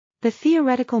The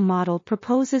theoretical model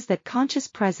proposes that conscious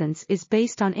presence is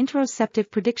based on interoceptive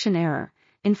prediction error,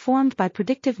 informed by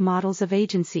predictive models of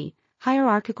agency,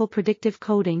 hierarchical predictive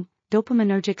coding,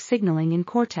 dopaminergic signaling in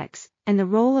cortex, and the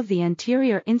role of the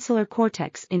anterior insular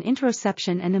cortex in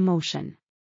interoception and emotion.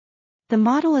 The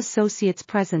model associates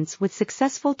presence with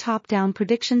successful top-down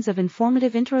predictions of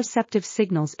informative interoceptive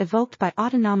signals evoked by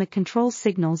autonomic control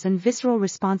signals and visceral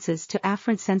responses to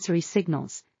afferent sensory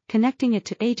signals, connecting it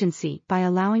to agency by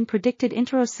allowing predicted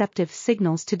interoceptive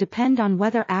signals to depend on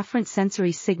whether afferent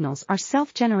sensory signals are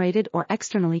self-generated or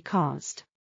externally caused.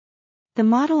 The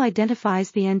model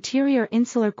identifies the anterior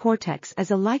insular cortex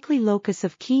as a likely locus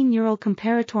of key neural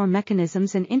comparator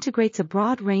mechanisms and integrates a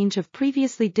broad range of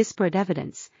previously disparate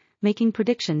evidence, making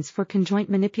predictions for conjoint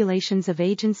manipulations of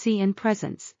agency and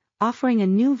presence, offering a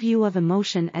new view of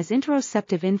emotion as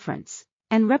interoceptive inference,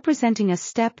 and representing a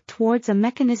step towards a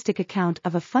mechanistic account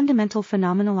of a fundamental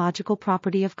phenomenological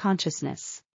property of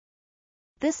consciousness.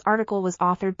 This article was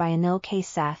authored by Anil K.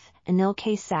 Seth,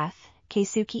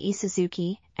 Keisuke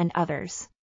eSuzuki, and others.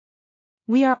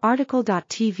 We are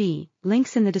RTCLTV,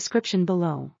 links in the description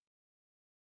below.